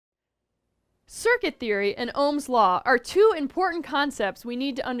Circuit theory and Ohm's law are two important concepts we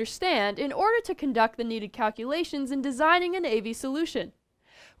need to understand in order to conduct the needed calculations in designing an AV solution.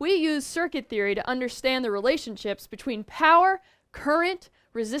 We use circuit theory to understand the relationships between power, current,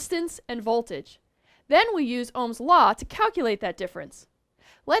 resistance, and voltage. Then we use Ohm's law to calculate that difference.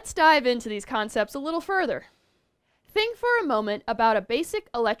 Let's dive into these concepts a little further. Think for a moment about a basic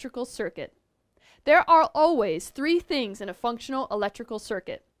electrical circuit. There are always three things in a functional electrical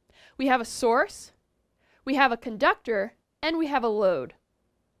circuit. We have a source, we have a conductor, and we have a load.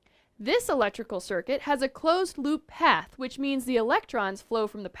 This electrical circuit has a closed loop path, which means the electrons flow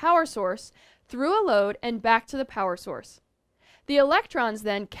from the power source through a load and back to the power source. The electrons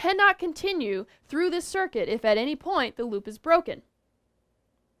then cannot continue through this circuit if at any point the loop is broken.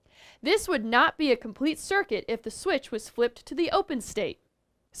 This would not be a complete circuit if the switch was flipped to the open state.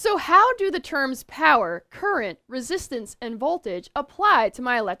 So how do the terms power, current, resistance, and voltage apply to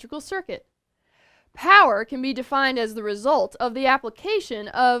my electrical circuit? Power can be defined as the result of the application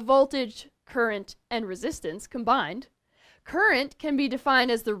of voltage, current, and resistance combined. Current can be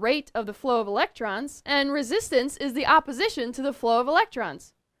defined as the rate of the flow of electrons, and resistance is the opposition to the flow of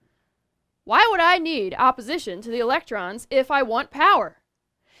electrons. Why would I need opposition to the electrons if I want power?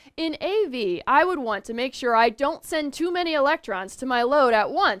 In AV, I would want to make sure I don't send too many electrons to my load at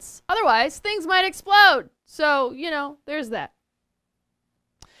once, otherwise things might explode. So, there's that.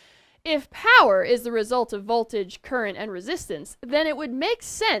 If power is the result of voltage, current, and resistance, then it would make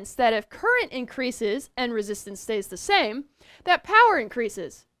sense that if current increases and resistance stays the same, that power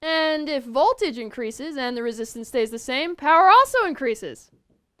increases. And if voltage increases and the resistance stays the same, power also increases.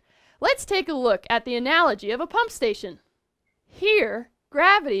 Let's take a look at the analogy of a pump station. Here,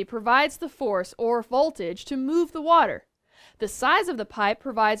 gravity provides the force or voltage to move the water. The size of the pipe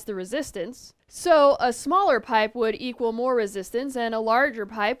provides the resistance, so a smaller pipe would equal more resistance and a larger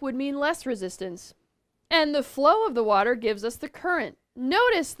pipe would mean less resistance. And the flow of the water gives us the current.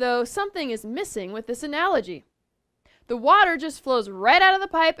 Notice, though, something is missing with this analogy. The water just flows right out of the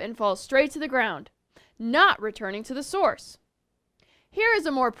pipe and falls straight to the ground, not returning to the source. Here is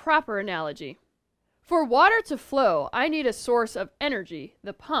a more proper analogy. For water to flow, I need a source of energy,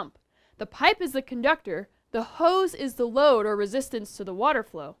 the pump. The pipe is the conductor. The hose is the load or resistance to the water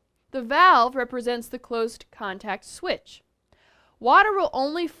flow. The valve represents the closed contact switch. Water will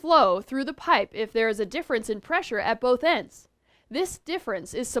only flow through the pipe if there is a difference in pressure at both ends. This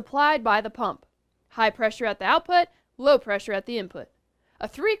difference is supplied by the pump. High pressure at the output, low pressure at the input. A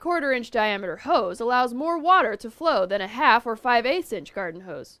 3/4 inch diameter hose allows more water to flow than a 1/2 or 5/8 inch garden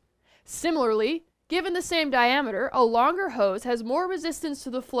hose. Similarly, given the same diameter, a longer hose has more resistance to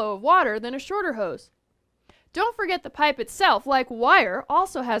the flow of water than a shorter hose. Don't forget the pipe itself, like wire,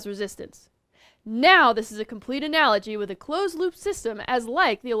 also has resistance. Now this is a complete analogy with a closed loop system as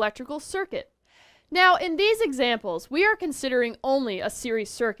like the electrical circuit. Now in these examples, we are considering only a series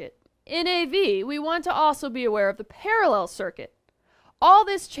circuit. In AV, we want to also be aware of the parallel circuit. All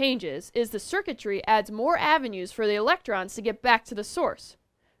this changes is the circuitry adds more avenues for the electrons to get back to the source.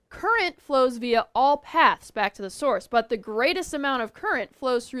 Current flows via all paths back to the source, but the greatest amount of current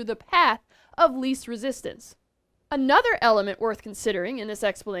flows through the path of least resistance. Another element worth considering in this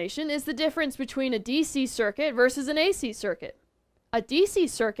explanation is the difference between a DC circuit versus an AC circuit. A DC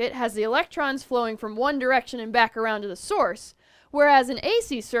circuit has the electrons flowing from one direction and back around to the source, whereas an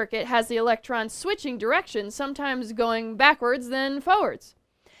AC circuit has the electrons switching directions, sometimes going backwards then forwards.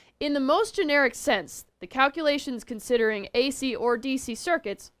 In the most generic sense, the calculations considering AC or DC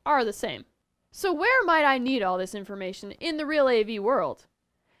circuits are the same. So where might I need all this information in the real AV world?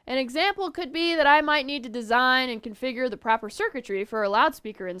 An example could be that I might need to design and configure the proper circuitry for a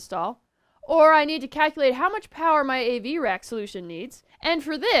loudspeaker install, or I need to calculate how much power my AV rack solution needs, and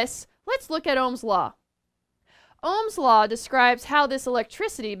for this, let's look at Ohm's law. Ohm's law describes how this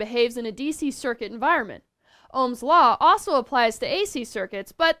electricity behaves in a DC circuit environment. Ohm's law also applies to AC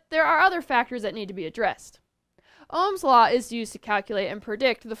circuits, but there are other factors that need to be addressed. Ohm's law is used to calculate and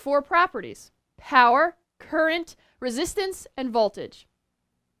predict the four properties: power, current, resistance, and voltage.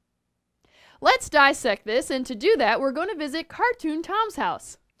 Let's dissect this, and to do that, we're going to visit Cartoon Tom's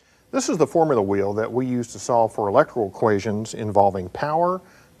house. This is the formula wheel that we use to solve for electrical equations involving power,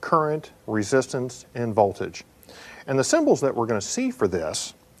 current, resistance, and voltage. And the symbols that we're going to see for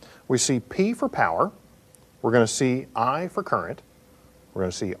this, we see P for power, we're going to see I for current, we're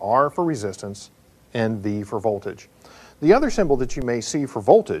going to see R for resistance, and V for voltage. The other symbol that you may see for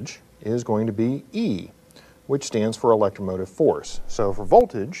voltage is going to be E, which stands for electromotive force. So for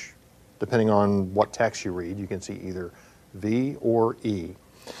voltage, depending on what text you read, you can see either V or E.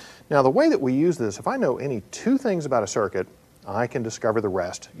 Now the way that we use this, if I know any two things about a circuit, I can discover the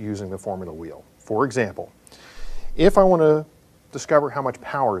rest using the formula wheel. For example, if I want to discover how much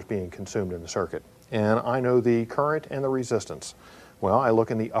power is being consumed in the circuit, and I know the current and the resistance, well, I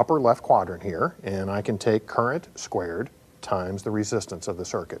look in the upper left quadrant here, and I can take current squared times the resistance of the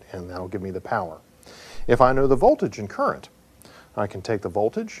circuit, and that'll give me the power. If I know the voltage and current, I can take the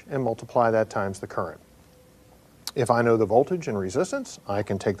voltage and multiply that times the current. If I know the voltage and resistance, I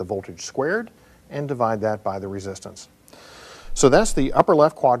can take the voltage squared and divide that by the resistance. So that's the upper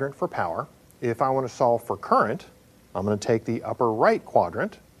left quadrant for power. If I want to solve for current, I'm going to take the upper right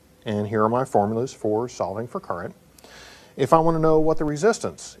quadrant, and here are my formulas for solving for current. If I want to know what the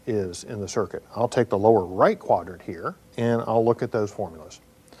resistance is in the circuit, I'll take the lower right quadrant here, and I'll look at those formulas.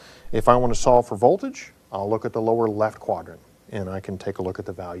 If I want to solve for voltage, I'll look at the lower left quadrant, and I can take a look at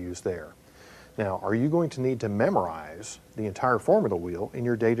the values there. Now, are you going to need to memorize the entire formula wheel in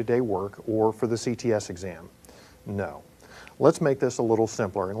your day-to-day work or for the CTS exam? No. Let's make this a little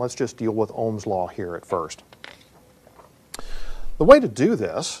simpler, and let's just deal with Ohm's Law here at first. The way to do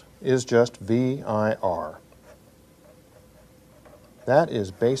this is just VIR. That is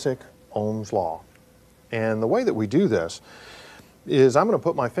basic Ohm's Law. And the way that we do this is I'm going to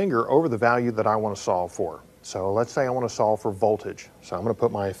put my finger over the value that I want to solve for. So let's say I want to solve for voltage. So I'm going to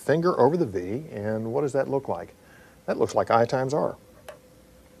put my finger over the V, and what does that look like? That looks like I times R.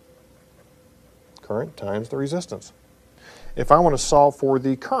 Current times the resistance. If I want to solve for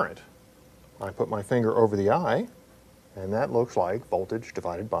the current, I put my finger over the I, and that looks like voltage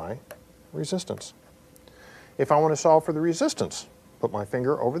divided by resistance. If I want to solve for the resistance, put my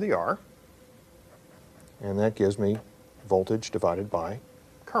finger over the R, and that gives me voltage divided by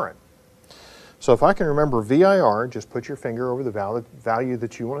current. So if I can remember VIR, just put your finger over the value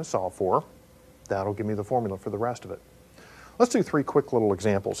that you want to solve for. That'll give me the formula for the rest of it. Let's do 3 quick little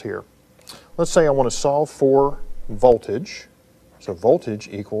examples here. Let's say I want to solve for voltage. So voltage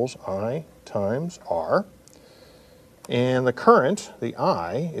equals I times R. And the current, the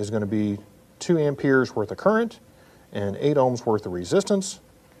I, is going to be 2 amperes worth of current and 8 ohms worth of resistance.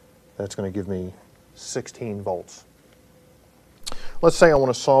 That's going to give me 16 volts. Let's say I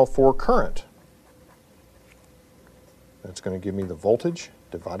want to solve for current. That's going to give me the voltage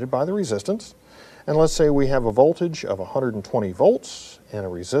divided by the resistance. And let's say we have a voltage of 120 volts and a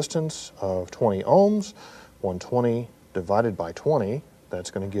resistance of 20 ohms. 120 divided by 20,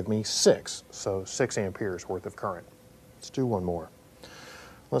 that's going to give me 6. So 6 amperes worth of current. Let's do one more.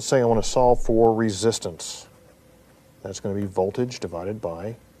 Let's say I want to solve for resistance. That's going to be voltage divided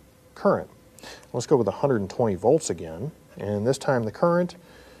by current. Let's go with 120 volts again. And this time the current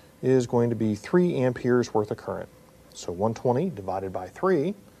is going to be 3 amperes worth of current. So 120 divided by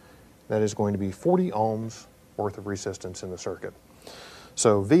 3, that is going to be 40 ohms worth of resistance in the circuit.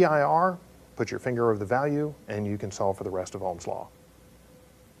 So VIR, put your finger over the value, and you can solve for the rest of Ohm's Law.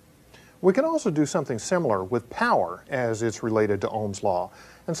 We can also do something similar with power as it's related to Ohm's Law.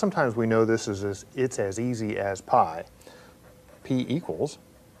 And sometimes we know this is it's as easy as pi. P equals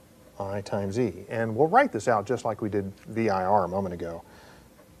I times E. And we'll write this out just like we did VIR a moment ago.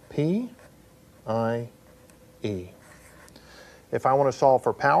 P, I, E. If I want to solve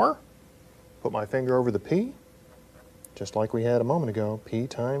for power, put my finger over the P, just like we had a moment ago, P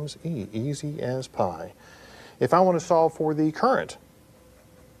times E, easy as pi. If I want to solve for the current,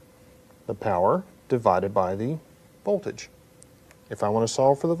 the power divided by the voltage. If I want to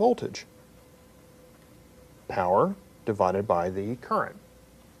solve for the voltage, power divided by the current.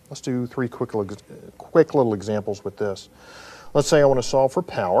 Let's do 3 quick little examples with this. Let's say I want to solve for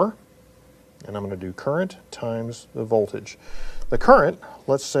power, and I'm going to do current times the voltage. The current,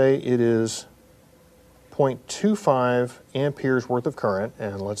 let's say it is 0.25 amperes worth of current,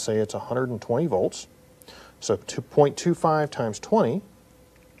 and let's say it's 120 volts. So 0.25 times 20,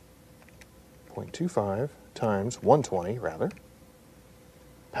 0.25 times 120 rather.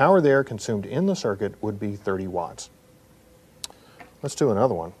 Power there consumed in the circuit would be 30 watts. Let's do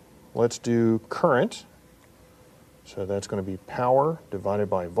another one. Let's do current. So that's going to be power divided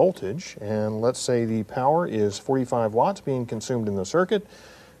by voltage, and let's say the power is 45 watts being consumed in the circuit,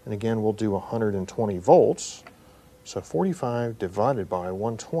 and again we'll do 120 volts, so 45 divided by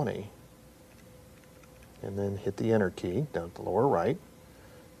 120, and then hit the enter key down at the lower right.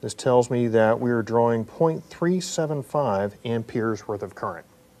 This tells me that we are drawing 0.375 amperes worth of current.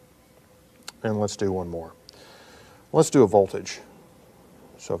 And let's do one more. Let's do a voltage.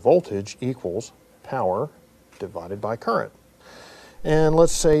 So voltage equals power divided by current. And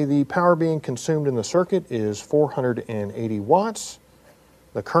let's say the power being consumed in the circuit is 480 watts.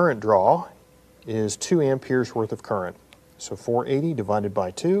 The current draw is 2 amperes worth of current. So 480 divided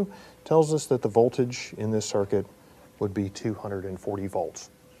by 2 tells us that the voltage in this circuit would be 240 volts.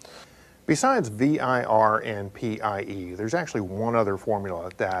 Besides VIR and PIE, there's actually one other formula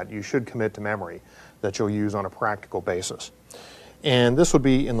that you should commit to memory that you'll use on a practical basis. And this would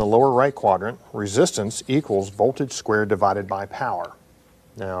be in the lower right quadrant: resistance equals voltage squared divided by power.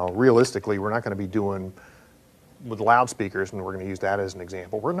 Now, realistically, we're not going to be doing with loudspeakers, and we're going to use that as an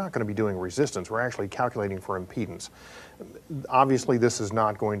example. We're not going to be doing resistance. We're actually calculating for impedance. Obviously, this is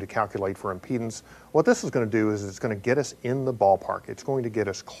not going to calculate for impedance. What this is going to do is it's going to get us in the ballpark. It's going to get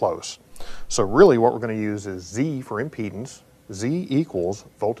us close. So really what we're going to use is Z for impedance. Z equals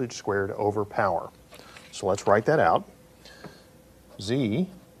voltage squared over power. So let's write that out. Z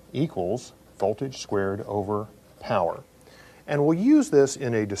equals voltage squared over power. And we'll use this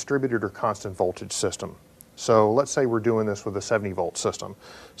in a distributed or constant voltage system. So let's say we're doing this with a 70 volt system.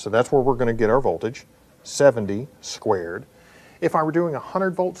 So that's where we're going to get our voltage, 70 squared. If I were doing a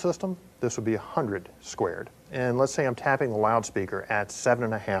 100 volt system, this would be 100 squared. And let's say I'm tapping the loudspeaker at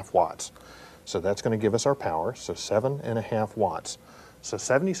 7.5 watts. So that's going to give us our power, so 7.5 watts. So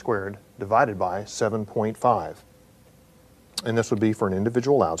 70 squared divided by 7.5. And this would be for an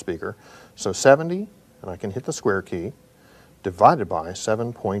individual loudspeaker. So 70, and I can hit the square key, divided by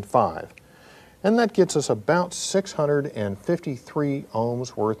 7.5. And that gets us about 653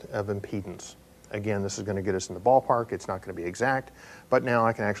 ohms worth of impedance. Again, this is going to get us in the ballpark. It's not going to be exact, but now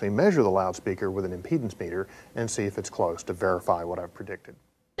I can actually measure the loudspeaker with an impedance meter and see if it's close to verify what I've predicted.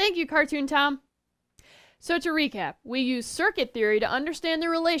 Thank you, Cartoon Tom. So to recap, we use circuit theory to understand the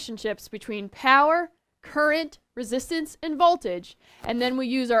relationships between power, current, resistance, and voltage, and then we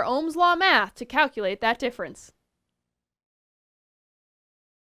use our Ohm's Law math to calculate that difference.